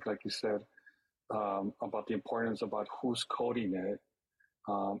 Because I think, like you said, about the importance about who's coding it,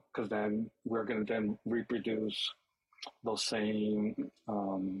 because then we're going to then reproduce those same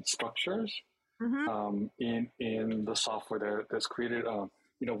structures in the software that's created.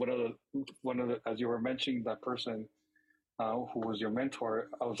 You know, one of the as you were mentioning that person who was your mentor,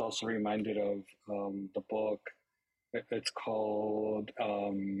 I was also reminded of the book. It's called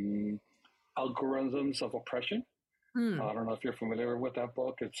Algorithms of Oppression. I don't know if you're familiar with that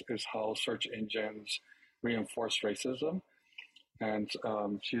book. It's how search engines reinforce racism. and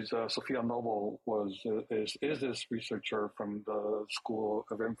she's Sophia Noble is this researcher from the School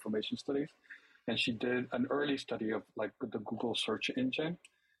of Information Studies, and she did an early study of like the Google search engine.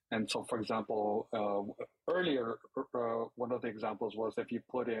 And so, for example, earlier, one of the examples was if you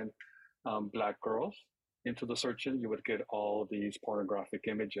put in black girls into the search engine, you would get all these pornographic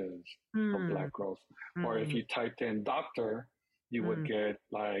images of Mm, black girls. Or if mm, you typed in doctor, you would mm, get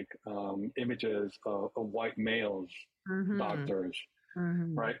like images of white males, mhm, doctors,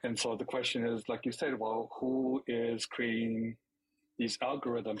 mhm, right? And so the question is, like you said, well, who is creating these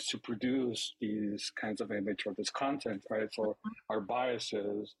algorithms to produce these kinds of image or this content, right? So our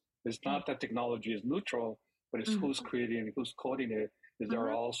biases is not that technology is neutral, but it's mhm, who's creating, who's coding it, is they're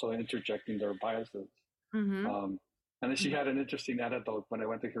mhm, also interjecting their biases. mhm, Um, and then she mhm. had an interesting anecdote when I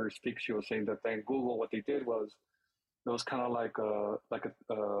went to hear her speak. She was saying that then Google, what they did was it was kind of like one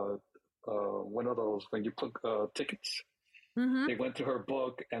of those when you put tickets. Mhm. They went to her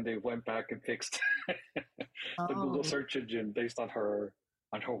book and they went back and fixed the Google Oh, search engine based on her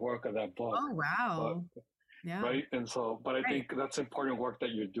work on that book. oh, But wow. Yeah. right, and so, but I Right. think that's important work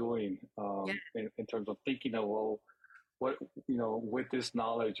that you're doing Yeah. in terms of thinking of well, what with this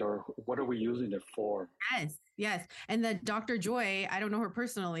knowledge or what are we using it for? Yes. Yes. And the Dr. Joy, I don't know her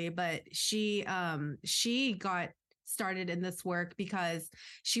personally, but she got started in this work because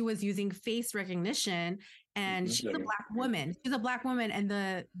she was using face recognition, and Mm-hmm. she's Yeah, a yeah, black right. woman. She's a black woman, and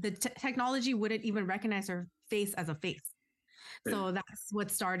the technology wouldn't even recognize her face as a face. Right. So that's what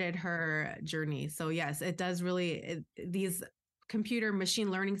started her journey. So yes, it does really these computer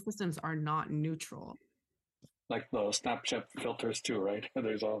machine learning systems are not neutral. Like the Snapchat filters too, right?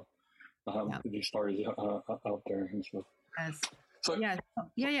 There's all Yeah. these stories out there and stuff. Yes. So, Yes.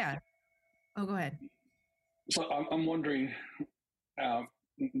 Yeah, yeah. Oh, go ahead. so I'm wondering um,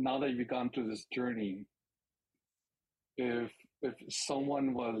 now that you've gone through this journey, if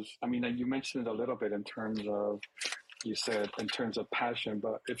someone was, I mean, you mentioned it a little bit in terms of you said in terms of passion,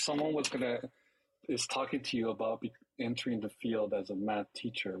 but if someone was gonna is talking to you about entering the field as a math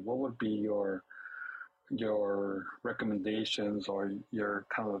teacher, what would be your recommendations or your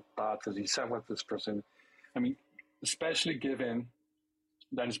kind of thoughts as you sat with this person? I mean, especially given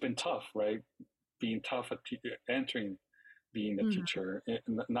that it's been tough, right? Being tough at entering being a Mhm. teacher,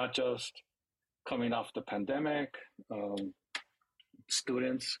 not just coming off the pandemic,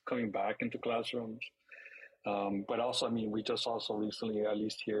 students coming back into classrooms, but also, I mean, we just also recently, at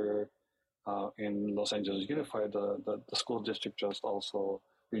least here in Los Angeles Unified, the school district just also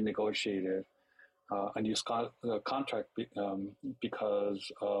renegotiated a new contract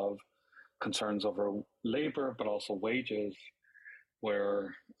because of concerns over labor, but also wages,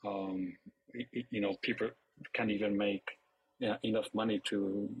 where people can't even make enough money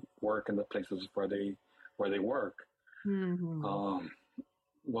to work in the places where they work. Mhm. Um,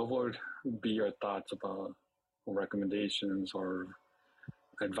 what would be your thoughts about recommendations or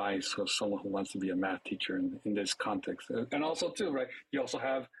advice of someone who wants to be a math teacher in this context? And also, too, right? You also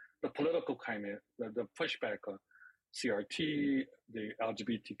have the political climate, the pushback of CRT, the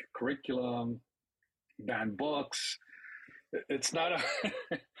LGBT curriculum, banned books. It's not a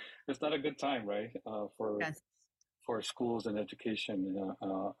it's not a good time, right? Yes. For schools and education,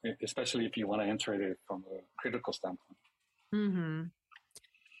 especially if you want to enter it from a critical standpoint. Mhm.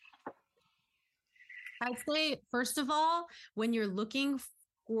 I'd say, first of all, when you're looking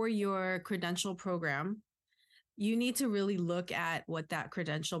for your credential program, you need to really look at what that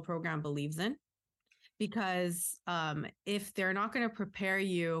credential program believes in. Because if they're not going to prepare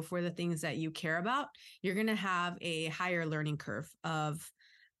you for the things that you care about, you're going to have a higher learning curve of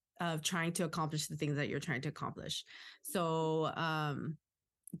trying to accomplish the things that you're trying to accomplish. So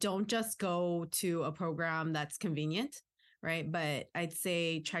don't just go to a program that's convenient, right? But I'd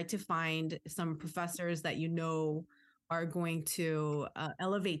say try to find some professors that you know are going to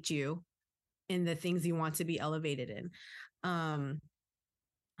elevate you in the things you want to be elevated in. Um,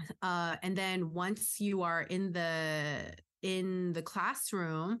 and then once you are in the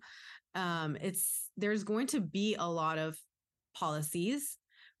classroom, it's there's going to be a lot of policies,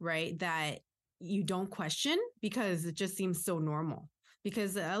 right, that you don't question because it just seems so normal.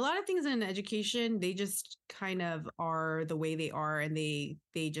 Because a lot of things in education, they just kind of are the way they are, and they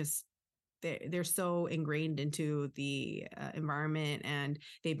just they're so ingrained into the environment, and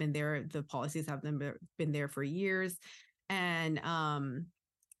they've been there. The policies have been there for years, and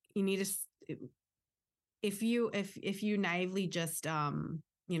you need to if you naively just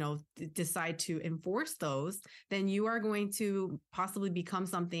decide to enforce those, then you are going to possibly become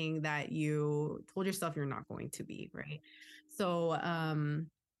something that you told yourself you're not going to be, right? So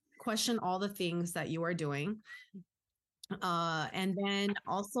question all the things that you are doing, And then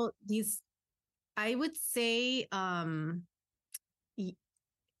also these, I would say,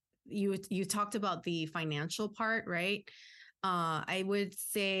 you talked about the financial part, right? I would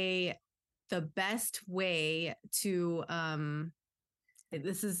say the best way to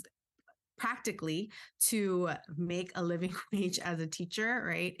this is practically to make a living wage as a teacher,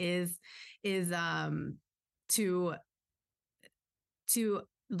 right? Is to to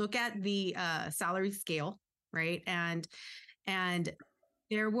look at the salary scale, right? And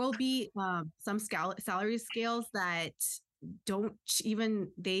there will be some salary scales that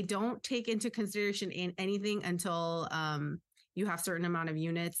they don't take into consideration in anything until you have certain amount of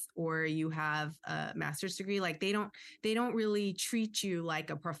units or you have a master's degree. Like they don't really treat you like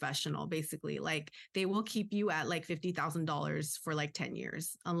a professional. Basically, like they will keep you at like $50,000 for like 10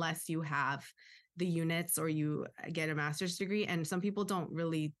 years unless you have the units or you get a master's degree. And some people don't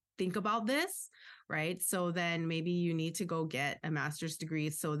really think about this, right? So then maybe you need to go get a master's degree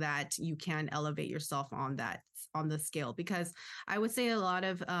so that you can elevate yourself on the scale. Because I would say a lot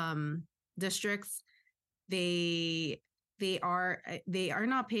of districts, they they are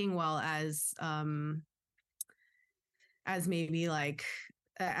not paying well as maybe like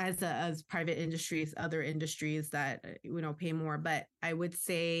as private industries, other industries that pay more. But I would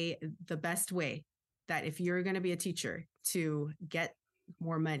say the best way that if you're going to be a teacher to get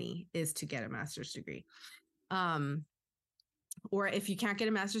more money is to get a master's degree. Or if you can't get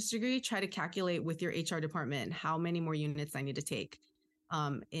a master's degree, try to calculate with your HR department how many more units I need to take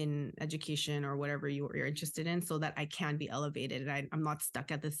in education or whatever you're interested in so that I can be elevated and I'm not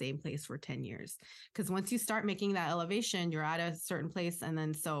stuck at the same place for 10 years. Because once you start making that elevation, you're at a certain place. And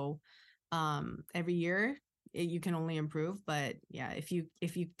then every year you can only improve. But yeah, if you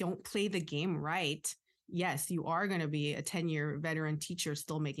don't play the game right, yes, you are going to be a 10-year veteran teacher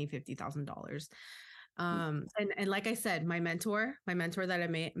still making $50,000. And like I said, my mentor that I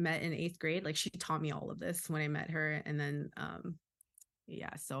met in 8th grade, like she taught me all of this when I met her. And then,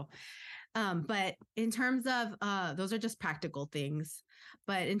 yeah, so, but in terms of, those are just practical things,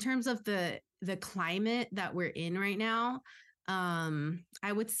 but in terms of the climate that we're in right now,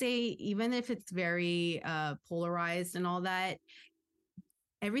 I would say, even if it's very, polarized and all that,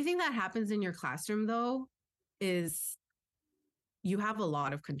 everything that happens in your classroom though, is you have a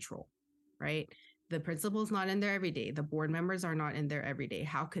lot of control, right? The principal's not in there every day. The board members are not in there every day.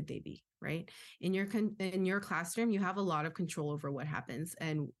 How could they be, right? In your classroom, you have a lot of control over what happens.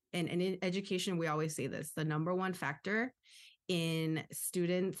 And in education, we always say this: the number one factor in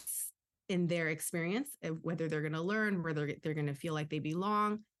students in their experience, whether they're going to learn, whether they're going to feel like they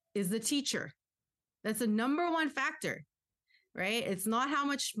belong, is the teacher. That's the number one factor, right? It's not how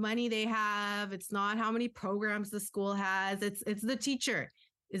much money they have. It's not how many programs the school has. It's the teacher.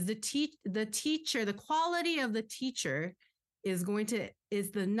 Is the teacher, the quality of the teacher is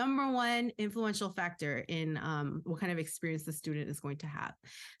the number one influential factor in what kind of experience the student is going to have.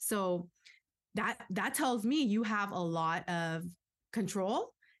 So that tells me you have a lot of control.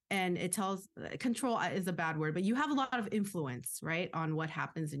 And it tells, control is a bad word, but you have a lot of influence, right, on what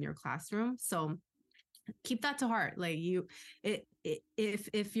happens in your classroom. So keep that to heart. Like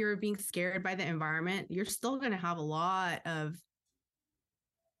if you're being scared by the environment, you're still going to have a lot of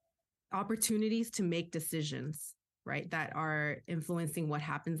opportunities to make decisions, right, that are influencing what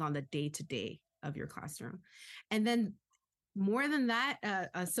happens on the day to day of your classroom. And then more than that,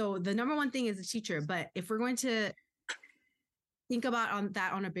 so the number one thing is a teacher. But if we're going to think about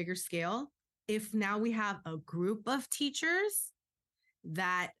on a bigger scale, if now we have a group of teachers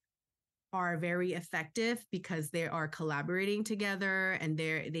that are very effective because they are collaborating together and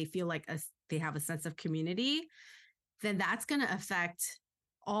they feel like they have a sense of community, then that's going to affect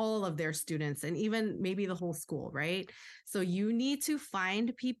all of their students and even maybe the whole school, right? So you need to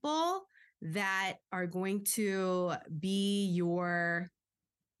find people that are going to be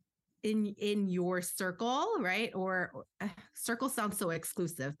in your circle, right? Or circle sounds so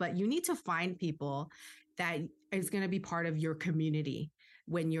exclusive, but you need to find people that is going to be part of your community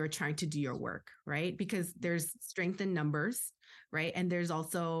when you're trying to do your work, right? Because there's strength in numbers, right? And there's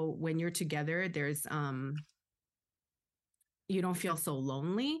also, when you're together, there's you don't feel so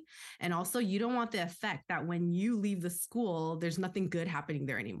lonely. And also you don't want the effect that when you leave the school, there's nothing good happening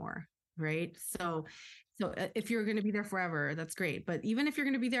there anymore, right? So if you're going to be there forever, that's great. But even if you're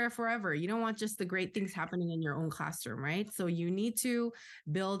going to be there forever, you don't want just the great things happening in your own classroom, right? So you need to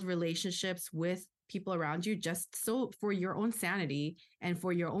build relationships with people around you, just so for your own sanity and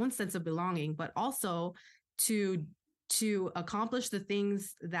for your own sense of belonging, but also to accomplish the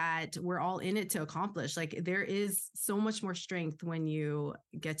things that we're all in it to accomplish. Like there is so much more strength when you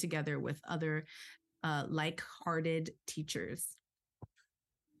get together with other like-hearted teachers.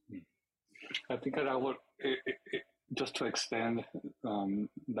 I think that I would, just to extend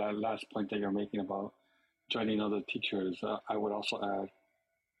that last point that you're making about joining other teachers, I would also add,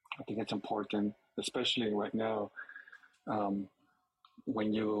 I think it's important, especially right now, um,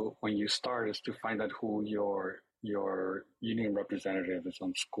 when you start, is to find out who your union representative is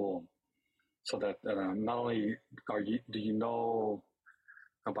on school, so that not only do you know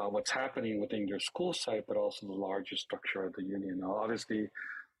about what's happening within your school site, but also the larger structure of the union. Now, obviously,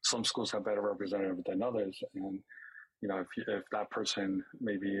 some schools have better representatives than others, and if that person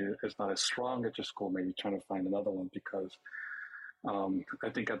maybe is not as strong at your school, maybe trying to find another one, because I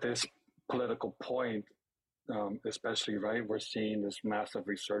think at this political point, especially, right, we're seeing this massive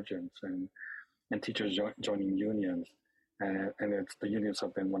resurgence and teachers joining unions, and it's the unions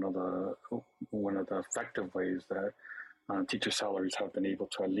have been one of the effective ways that teacher salaries have been able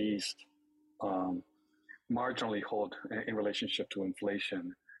to at least marginally hold in relationship to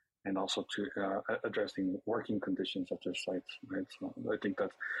inflation, and also to addressing working conditions at their sites, right? So I think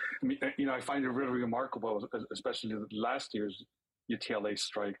that's, I mean, I find it really remarkable, especially last year's UTLA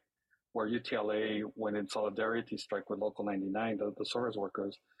strike, where UTLA went in solidarity strike with Local 99, the service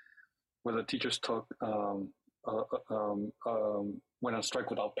workers, where the teachers went on strike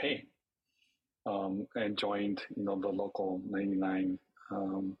without pay, and joined, the Local 99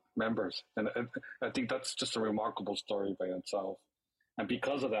 members. And I think that's just a remarkable story by itself. And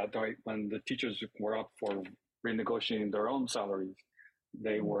because of that, right, when the teachers were up for renegotiating their own salaries,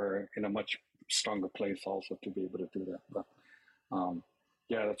 they were in a much stronger place also to be able to do that. But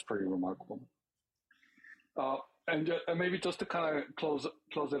yeah, that's pretty remarkable. And maybe just to kind of close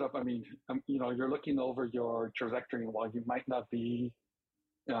it up, I mean, you're looking over your trajectory, and while you might not be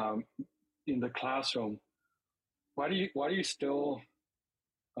in the classroom, why do you still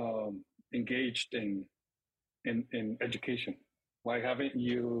engaged in education? Why haven't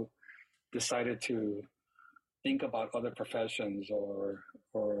you decided to think about other professions, or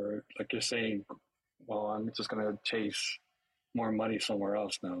like you're saying, well, I'm just going to chase more money somewhere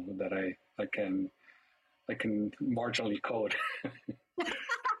else now that I can marginally code.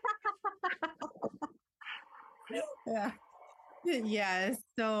 Yeah. Yes.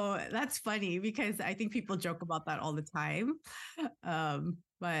 So that's funny because I think people joke about that all the time.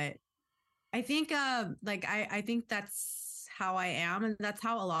 But I think I think that's how I am, and that's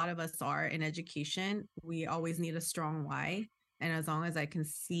how a lot of us are in education. We always need a strong why. And as long as I can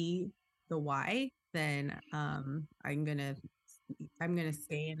see the why, then I'm gonna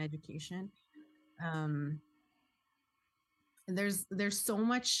stay in education. Um and there's so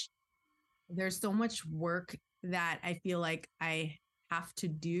much work that I feel like I have to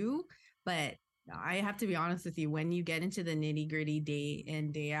do, but I have to be honest with you, when you get into the nitty-gritty day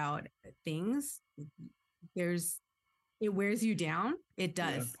in, day out things, there's it wears you down. It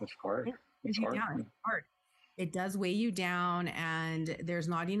Yeah, does. it's hard. It It's wears you hard. down. It's hard. It does weigh you down, and there's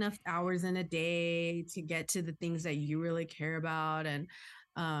not enough hours in a day to get to the things that you really care about. And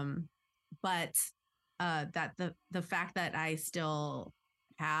um, but that the fact that I still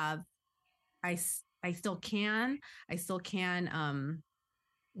have I still can I still can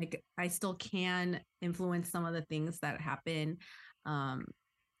I still can influence some of the things that happen, um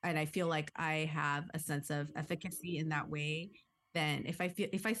and I feel like I have a sense of efficacy in that way. Then if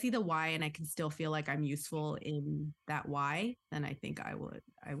I see the why and I can still feel like I'm useful in that why, then I think I would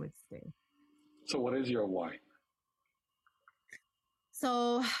stay. So, what is your why?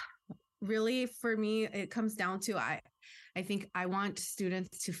 So really, for me, it comes down to I think I want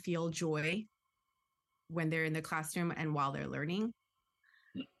students to feel joy when they're in the classroom and while they're learning.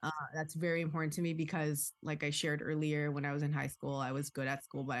 That's very important to me because, like I shared earlier, when I was in high school, I was good at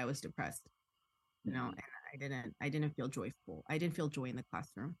school, but I was depressed. And I didn't feel joyful. I didn't feel joy in the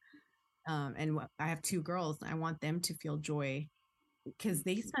classroom. And I have two girls. I want them to feel joy because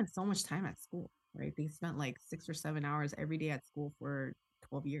they spent so much time at school, right? They spent like 6 or 7 hours every day at school for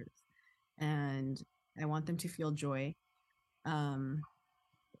 12 years, and I want them to feel joy. Um,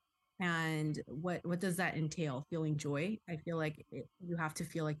 And what does that entail? Feeling joy. I feel like you have to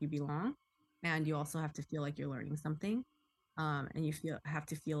feel like you belong, and you also have to feel like you're learning something, and you have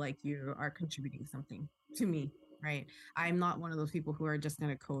to feel like you are contributing something to me. Right. I'm not one of those people who are just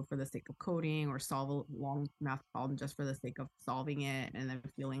going to code for the sake of coding or solve a long math problem just for the sake of solving it and then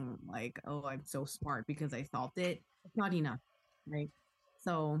feeling like, oh, I'm so smart because I solved it. It's not enough. Right.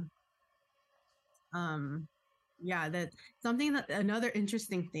 So um yeah, that something that another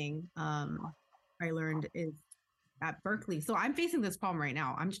interesting thing I learned is at Berkeley. So I'm facing this problem right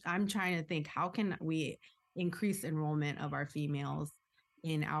now. I'm trying to think, how can we increase enrollment of our females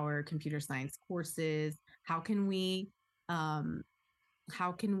in our computer science courses? How can we um,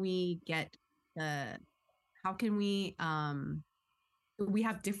 how can we get the how can we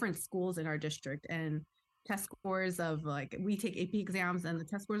have different schools in our district, and test scores of, like, we take AP exams and the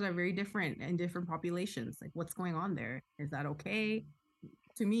test scores are very different in different populations. Like, what's going on there? Is that okay?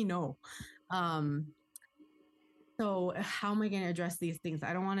 To me, no. um so how am I going to address these things?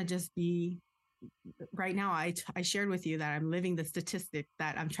 I don't want to just be, right now, I shared with you that I'm living the statistic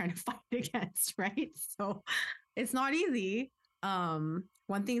that I'm trying to fight against, right? So it's not easy.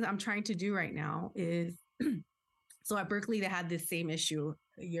 One thing that I'm trying to do right now is, so at Berkeley they had this same issue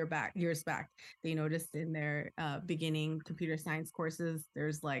years back. They noticed in their beginning computer science courses,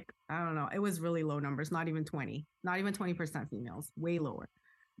 there's, like, I don't know, it was really low numbers, not even 20% females, way lower.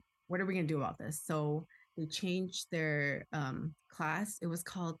 What are we going to do about this? So they changed their class. It was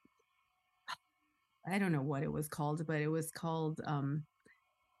called, I don't know what it was called, but it was called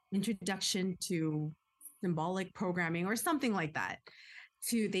Introduction to Symbolic Programming or something like that.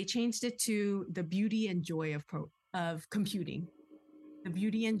 They changed it to the beauty and joy of computing. The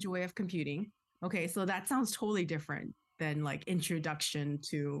beauty and joy of computing. Okay, so that sounds totally different than, like, introduction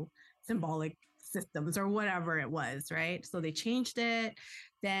to symbolic systems or whatever it was, right? So they changed it.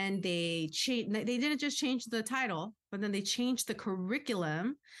 Then they didn't just change the title, but then they changed the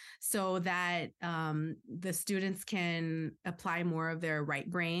curriculum so that the students can apply more of their right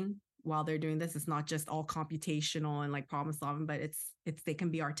brain while they're doing this. It's not just all computational and, like, problem solving, but it's they can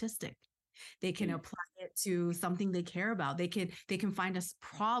be artistic. They can apply it to something they care about. They can find a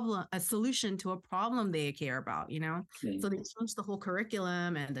solution to a problem they care about, So they changed the whole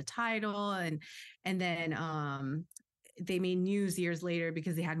curriculum and the title, and then they made news years later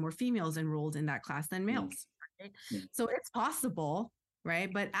because they had more females enrolled in that class than males. Right? So it's possible,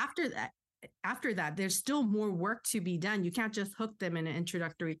 right? But after that, there's still more work to be done. You can't just hook them in an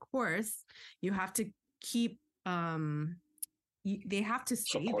introductory course. You have to keep they have to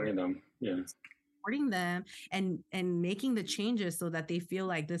stay supporting there. them. Yeah. Supporting them and making the changes so that they feel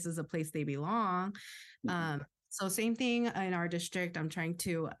like this is a place they belong. So same thing in our district. I'm trying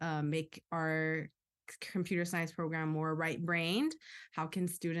to make our computer science program more right-brained. How can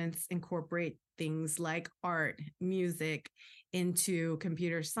students incorporate things like art, music into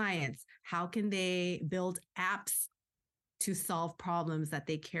computer science? How can they build apps to solve problems that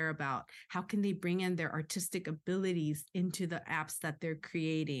they care about? How can they bring in their artistic abilities into the apps that they're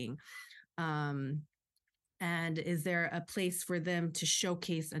creating? And is there a place for them to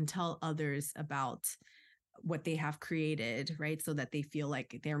showcase and tell others about what they have created, right? So that they feel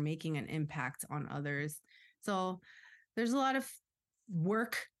like they're making an impact on others. So there's a lot of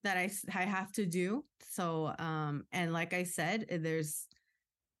work that I have to do. So, and like I said, there's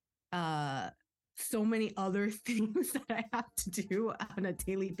so many other things that I have to do on a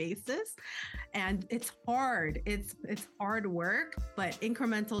daily basis, and it's hard. It's hard work, but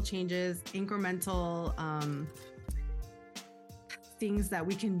incremental changes, incremental things that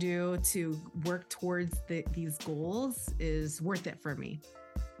we can do to work towards these goals is worth it for me.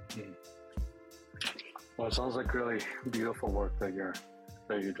 Well, it sounds like really beautiful work that you're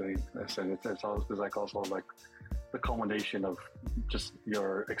doing. And it's also like the culmination of just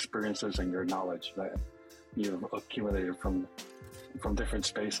your experiences and your knowledge that you've accumulated from different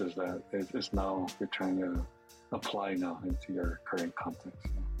spaces that is now you're trying to apply now into your current context.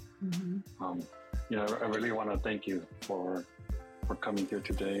 I really want to thank you for coming here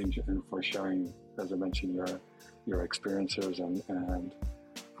today and for sharing, as I mentioned, your experiences and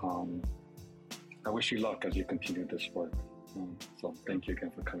I wish you luck as you continue this work. So thank you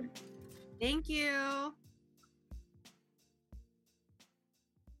again for coming. Thank you.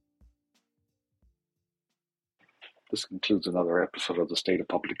 This concludes another episode of the State of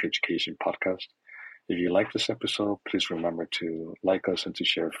Public Education podcast. If you like this episode, please remember to like us and to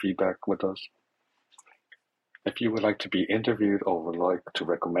share feedback with us. If you would like to be interviewed or would like to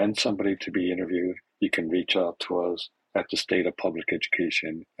recommend somebody to be interviewed, you can reach out to us at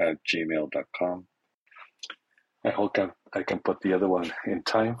thestateofpubliceducation@gmail.com. I hope I can put the other one in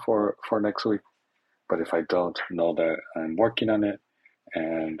time for next week, but if I don't, know that I'm working on it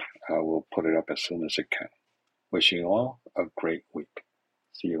and I will put it up as soon as I can. Wishing you all a great week.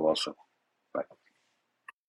 See you all soon.